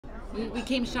We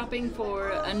came shopping for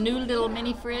a new little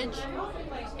mini fridge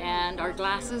and our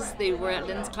glasses. They were at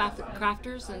Lynn's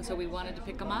Crafters, and so we wanted to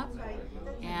pick them up.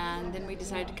 And then we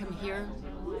decided to come here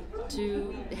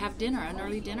to have dinner, an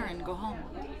early dinner, and go home.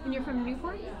 And you're from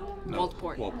Newport? No,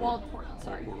 Waldport. Waldport,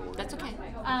 sorry. That's okay.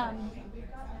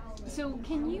 So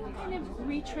can you kind of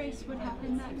retrace what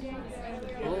happened that day?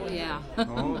 Oh, yeah.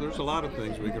 Oh, there's a lot of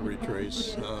things we can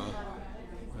retrace.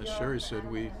 As Sherry said,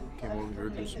 we came over here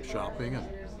to do some shopping, and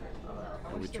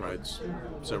we tried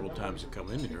several times to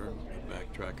come in here.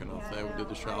 Backtracking off that, we did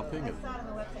the shopping, and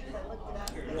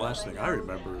the last thing I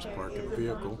remember is parking the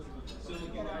vehicle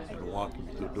and walking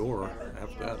to the door.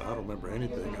 After that, I don't remember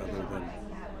anything other than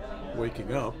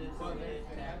waking up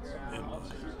in the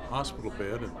hospital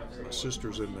bed, and my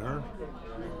sister's in there,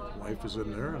 my wife is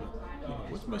in there, and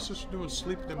what's my sister doing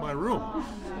sleeping in my room?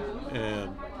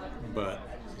 But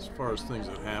as far as things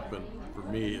that happen, for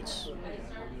me, it's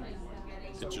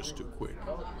just too quick.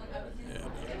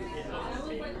 And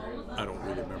I don't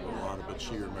really remember a lot of it.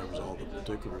 She remembers all the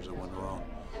particulars that went wrong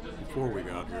before we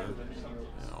got here,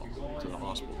 to the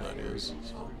hospital, that is.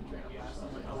 So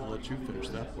I'll let you finish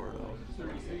that part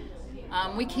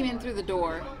out. We came in through the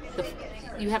door.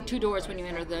 You have two doors when you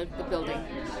enter the building.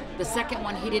 The second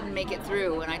one, he didn't make it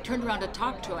through, and I turned around to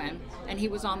talk to him, and he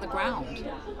was on the ground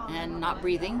and not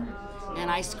breathing.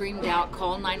 And I screamed out,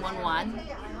 "Call 911."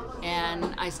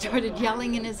 And I started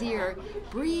yelling in his ear,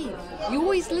 "Breathe! You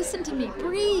always listen to me,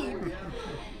 breathe!"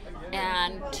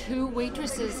 And two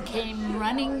waitresses came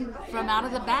running from out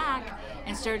of the back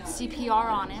and started CPR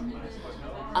on him.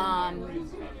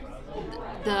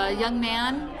 The young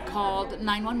man called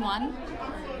 911.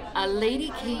 A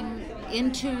lady came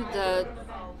into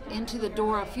the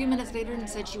door a few minutes later and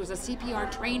said she was a CPR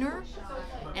trainer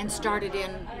and started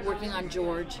in working on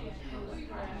George.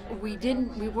 We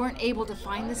weren't able to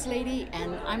find this lady,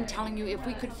 and I'm telling you, if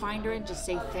we could find her and just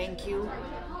say thank you,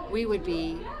 we would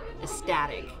be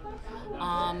ecstatic.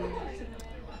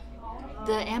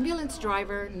 The ambulance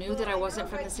driver knew that I wasn't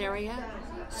from this area,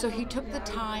 so he took the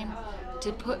time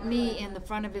to put me in the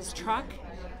front of his truck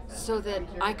so that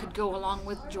I could go along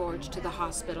with George to the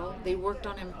hospital. They worked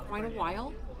on him quite a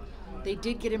while. They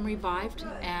did get him revived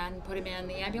and put him in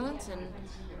the ambulance, and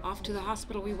off to the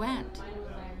hospital we went.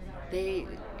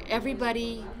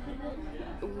 Everybody,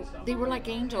 they were like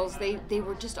angels. They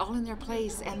were just all in their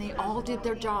place, and they all did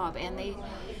their job, and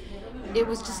it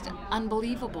was just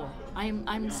unbelievable.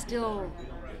 I'm still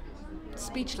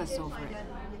speechless over it.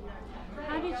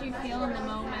 How did you feel in the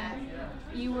moment?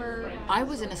 I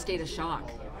was in a state of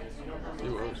shock.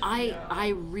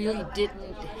 I really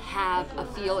didn't have a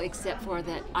feel except for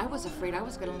that I was afraid I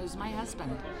was going to lose my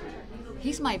husband.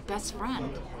 He's my best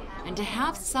friend, and to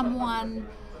have someone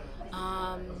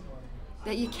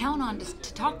that you count on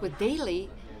to talk with daily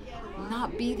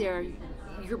not be there,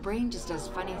 your brain just does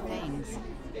funny things.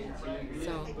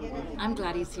 So I'm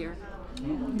glad he's here.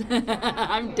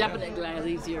 I'm definitely glad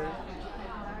he's here.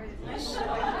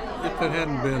 If it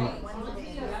hadn't been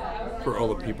for all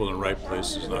the people in the right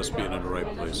places and us being in the right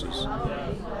places, a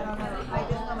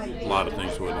lot of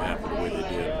things wouldn't happen the way they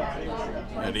did.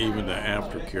 And even the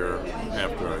aftercare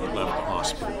after I left the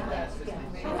hospital,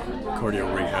 cardio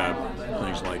rehab,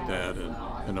 things like that,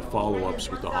 and the follow-ups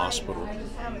with the hospital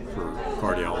for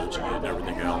cardiology and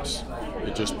everything else,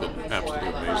 it's just been absolutely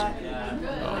amazing.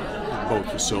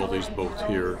 Both facilities, both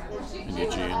here in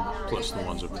Eugene, plus the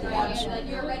ones at Florence,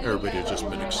 everybody has just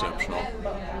been exceptional.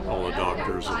 All the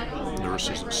doctors and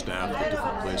nurses and staff at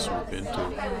different places we've been to.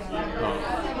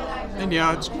 And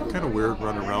yeah, it's kind of weird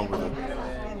running around with a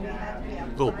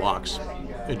little box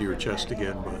into your chest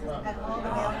again, but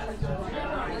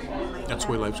that's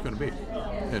the way life's going to be.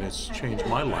 And it's changed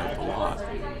my life a lot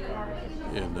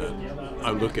in that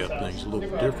I look at things a little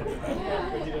bit differently now.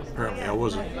 Apparently I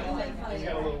wasn't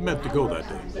meant to go that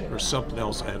day. There's something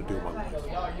else I had to do in my life.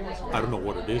 I don't know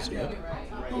what it is yet.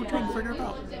 I'm trying to figure it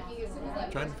out.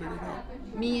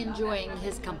 Me enjoying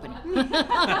his company. Oh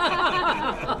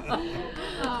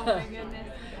my goodness.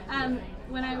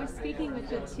 When I was speaking with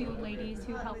the two ladies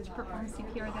who helped perform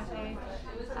CPR that day,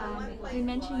 they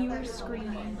mentioned you were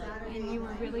screaming and you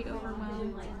were really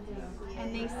overwhelmed.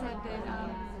 And they said that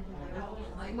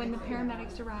when the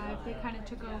paramedics arrived, they kind of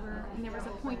took over, and there was a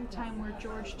point in time where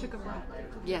George took a breath.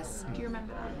 Yes. Do you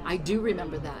remember that? I do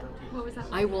remember that. What was that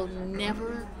like? I will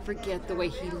never forget the way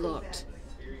he looked.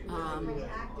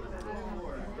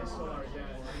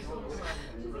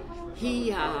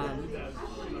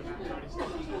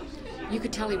 You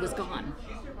could tell he was gone.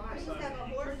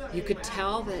 You could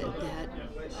tell that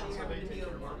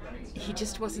he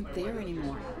just wasn't there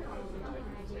anymore.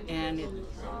 And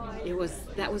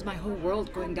that was my whole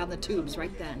world going down the tubes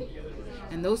right then.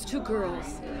 And those two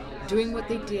girls doing what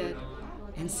they did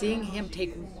and seeing him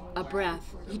take a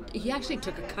breath. He actually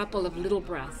took a couple of little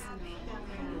breaths.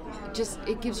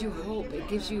 It gives you hope. It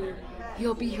gives you,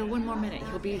 he'll be here one more minute.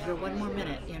 He'll be here one more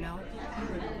minute, you know.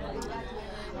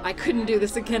 I couldn't do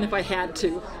this again if I had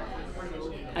to.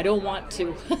 I don't want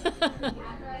to.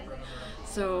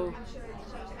 So,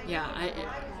 yeah,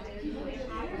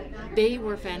 they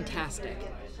were fantastic.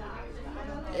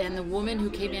 And the woman who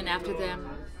came in after them,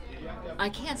 I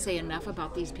can't say enough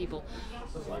about these people.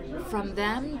 From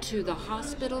them to the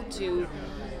hospital to,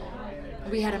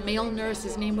 we had a male nurse,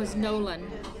 his name was Nolan,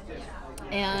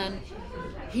 and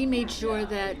he made sure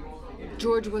that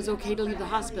George was okay to leave the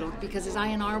hospital because his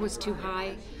INR was too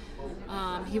high.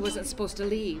 He wasn't supposed to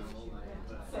leave.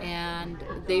 And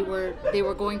they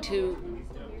were going to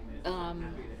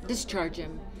discharge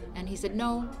him. And he said,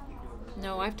 no,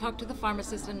 I've talked to the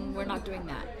pharmacist and we're not doing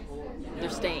that. They're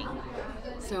staying.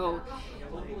 So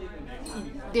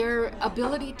their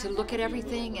ability to look at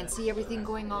everything and see everything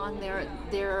going on,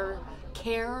 their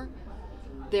care,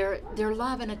 their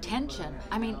love and attention,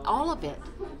 I mean, all of it.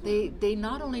 They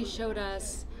not only showed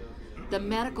us the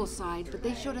medical side, but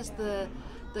they showed us the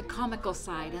comical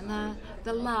side and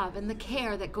the love and the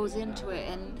care that goes into it.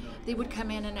 And they would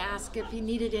come in and ask if he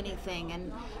needed anything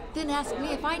and then ask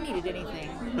me if I needed anything.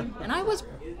 And I was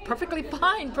perfectly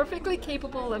fine, perfectly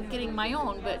capable of getting my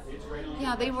own. But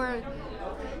yeah, they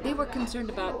were concerned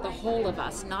about the whole of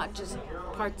us, not just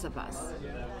parts of us.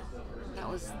 That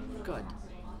was good.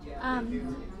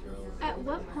 At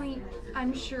what point,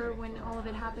 I'm sure when all of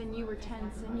it happened, you were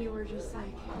tense and you were just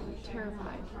like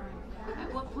terrified.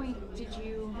 At what point did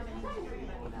you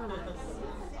relax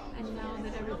and know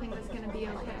that everything was going to be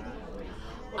okay?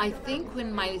 I think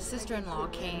when my sister-in-law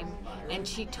came and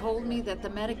she told me that the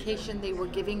medication they were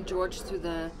giving George through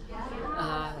the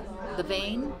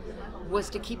vein was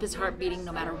to keep his heart beating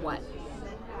no matter what.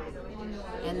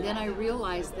 And then I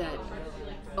realized that,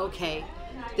 okay,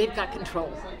 they've got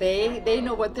control. They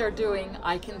know what they're doing.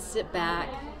 I can sit back.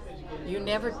 You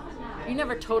never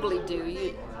totally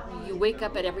do. You wake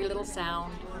up at every little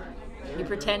sound. You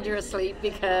pretend you're asleep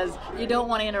because you don't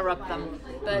want to interrupt them.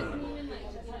 But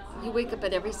you wake up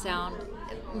at every sound.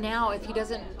 Now, if he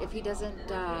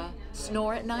doesn't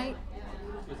snore at night,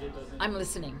 I'm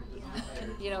listening.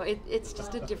 You know, it's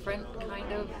just a different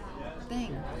kind of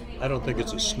thing. I don't think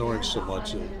it's a snoring so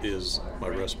much as is my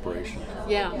respiration.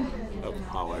 Yeah. Of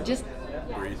how I just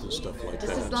breathe and stuff like that.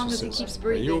 Just as long as he keeps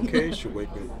breathing. Are you okay? She'll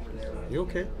wake me up. You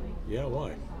okay? Yeah,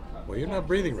 why? Well, you're not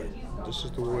breathing right. This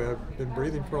is the way I've been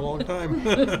breathing for a long time.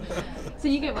 So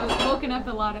you get woken up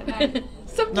a lot at night?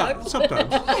 Sometimes. No,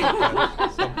 sometimes.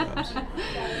 Sometimes.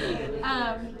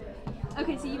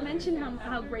 Okay, so you mentioned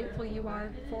how grateful you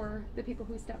are for the people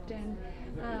who stepped in.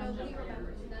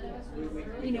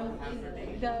 You know,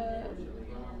 the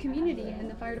community and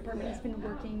the fire department has been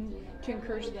working to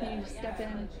encourage the community to step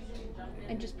in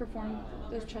and just perform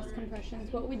those chest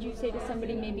compressions. What would you say to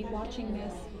somebody maybe watching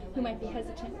this who might be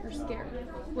hesitant or scared?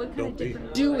 What kind of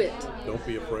different? Do it. Don't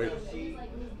be afraid.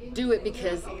 Do it,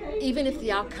 because even if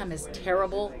the outcome is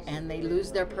terrible and they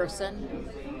lose their person,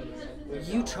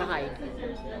 you tried.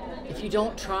 If you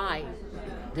don't try,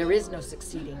 there is no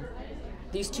succeeding.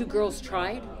 These two girls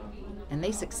tried, and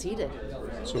they succeeded.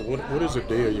 So what is a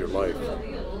day of your life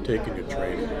taking a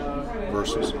training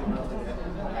versus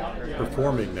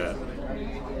performing that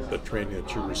training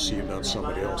that you received on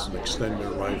somebody else and extend their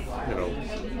life, you know,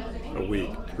 a week,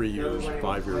 3 years,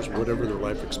 5 years, whatever their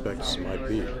life expectancy might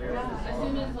be,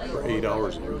 for 8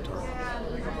 hours of your time.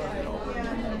 You know?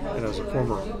 And as a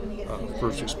former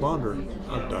first responder,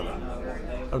 I've done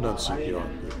it. I've done CPR.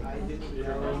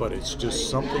 But it's just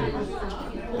something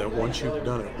that once you've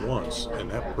done it once, and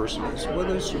that person is,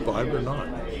 whether they survived or not,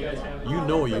 you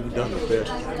know you've done the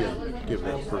best you can give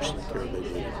that person the care they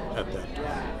needed at that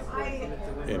time.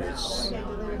 And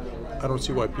I don't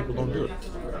see why people don't do it.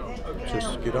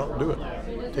 Just get out and do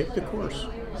it. Take the course.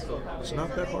 It's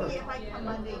not that hard.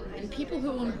 And people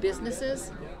who own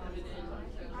businesses,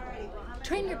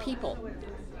 train your people.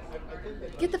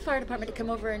 Get the fire department to come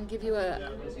over and give you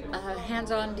a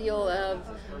hands-on deal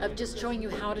of just showing you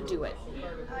how to do it.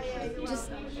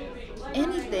 Just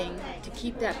anything to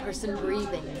keep that person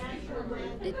breathing.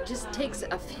 It just takes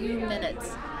a few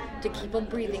minutes to keep them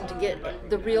breathing, to get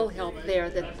the real help there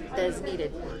that is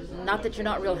needed. Not that you're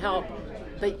not real help,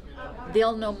 but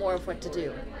they'll know more of what to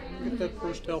do. Get that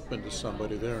first help into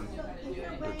somebody there, and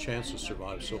their chance to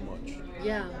survive so much.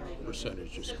 Yeah. The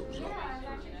percentage just goes up.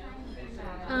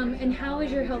 And how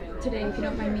is your health today, if you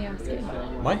don't mind me asking?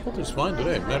 My health is fine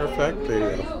today. Matter of fact,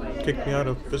 they kicked me out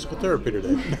of physical therapy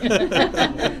today.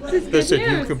 They said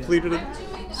you completed it,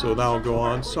 so now I'll go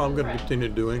on. So I'm going to continue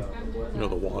doing, the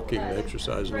walking, the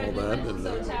exercise, and all that, and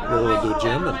roll into the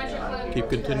gym and keep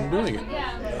continuing doing it.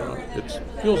 It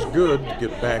feels good to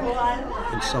get back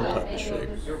in some type of shape.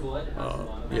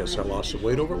 Yes, I lost some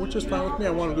weight over it, which is fine with me. I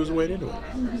want to lose the weight anyway,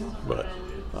 but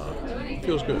it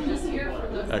feels good.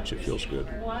 Actually, feels good.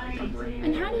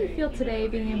 And how do you feel today,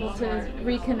 being able to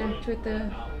reconnect with the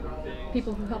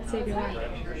people who helped save your life?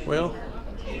 Well,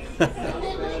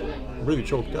 I'm really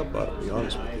choked up about it, to be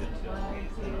honest with you.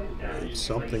 It's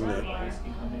something that,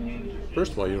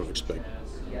 first of all, you don't expect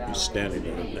to be standing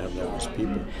there and have all these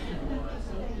people,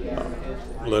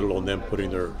 let alone them putting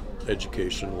their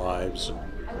education, lives,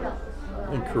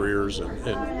 and careers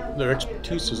and their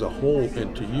expertise as a whole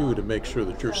into you to make sure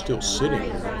that you're still sitting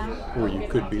there where you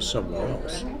could be somewhere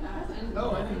else.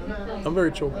 I'm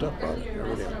very choked up about it. I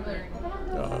really am.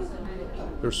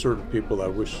 There's certain people I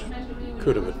wish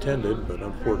could have attended, but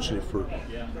unfortunately for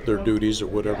their duties or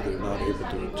whatever, they're not able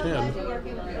to attend.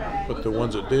 But the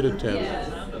ones that did attend,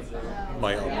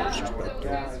 my utmost respect to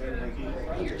them.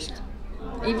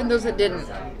 Even those that didn't,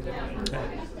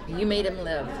 you made them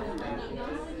live.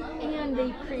 And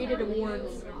they created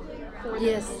awards for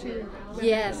Yes. them too.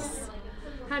 Yes.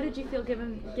 How did you feel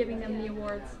giving them the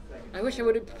awards? I wish I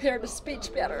would have prepared a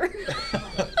speech better.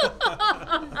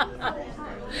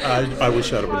 I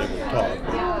wish I'd have been able to talk.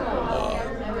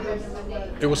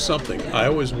 It was something. I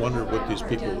always wondered what these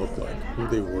people looked like, who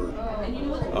they were.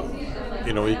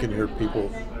 You can hear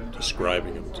people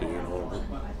describing them to you,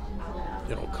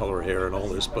 color hair and all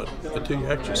this, but until you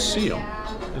actually see them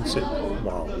and say,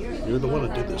 wow, you're the one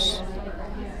that did this.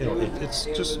 It's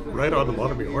just right on the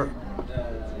bottom of your heart.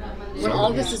 When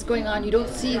all this is going on, you don't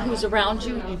see who's around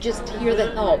you, you just hear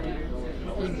the help.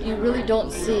 You really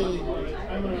don't see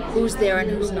who's there and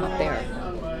who's not there.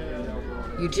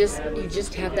 You just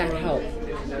have that help.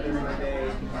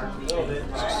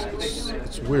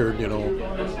 It's weird,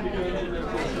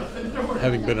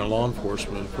 having been in law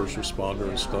enforcement, first responder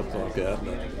and stuff like that,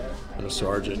 and a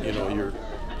sergeant, you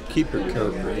keep your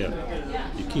character in.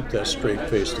 You keep that straight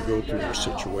face to go through your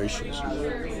situations.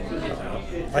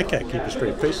 I can't keep a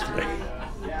straight face today,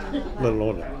 let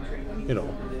alone,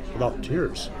 without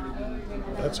tears.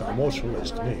 That's how emotional it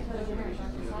is to me.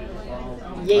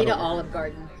 Yay to Olive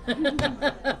Garden.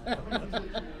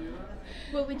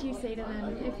 What would you say to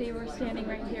them if they were standing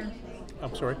right here?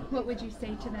 I'm sorry? What would you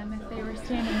say to them if they were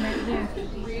standing right here?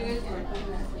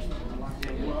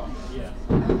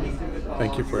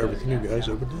 Thank you for everything you guys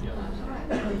ever did.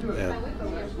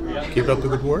 And keep up the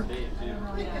good work.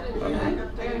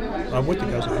 I'm with you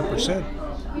guys 100%.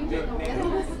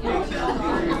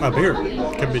 I'm here.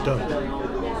 It can be done.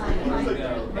 I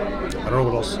don't know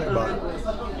what else to say about it.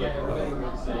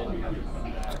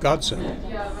 It's godsend.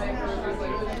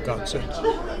 Godsend. Oh,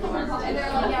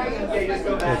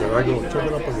 there I go. Turn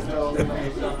it up again.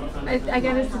 I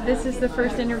guess this is the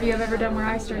first interview I've ever done where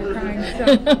I started crying. So.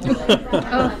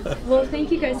 Well,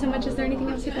 thank you guys so much. Is there anything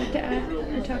else you'd like to add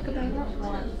or talk about?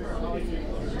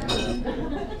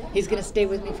 He's going to stay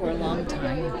with me for a long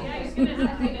time.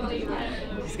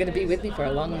 He's going to be with me for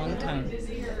a long, long time.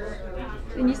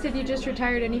 And you said you just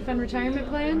retired. Any fun retirement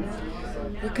plans?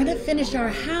 We're going to finish our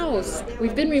house.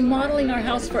 We've been remodeling our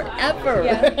house forever.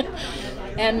 Yeah.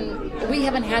 And we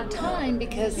haven't had time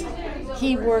because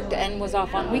he worked and was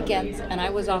off on weekends and I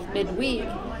was off midweek.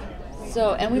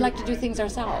 And we like to do things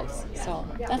ourselves. So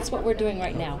that's what we're doing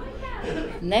right now.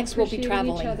 Next we'll be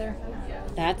traveling. Each other.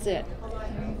 That's it.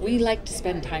 We like to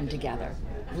spend time together.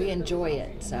 We enjoy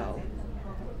it. So,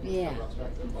 yeah.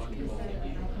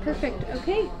 Perfect.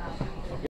 Okay.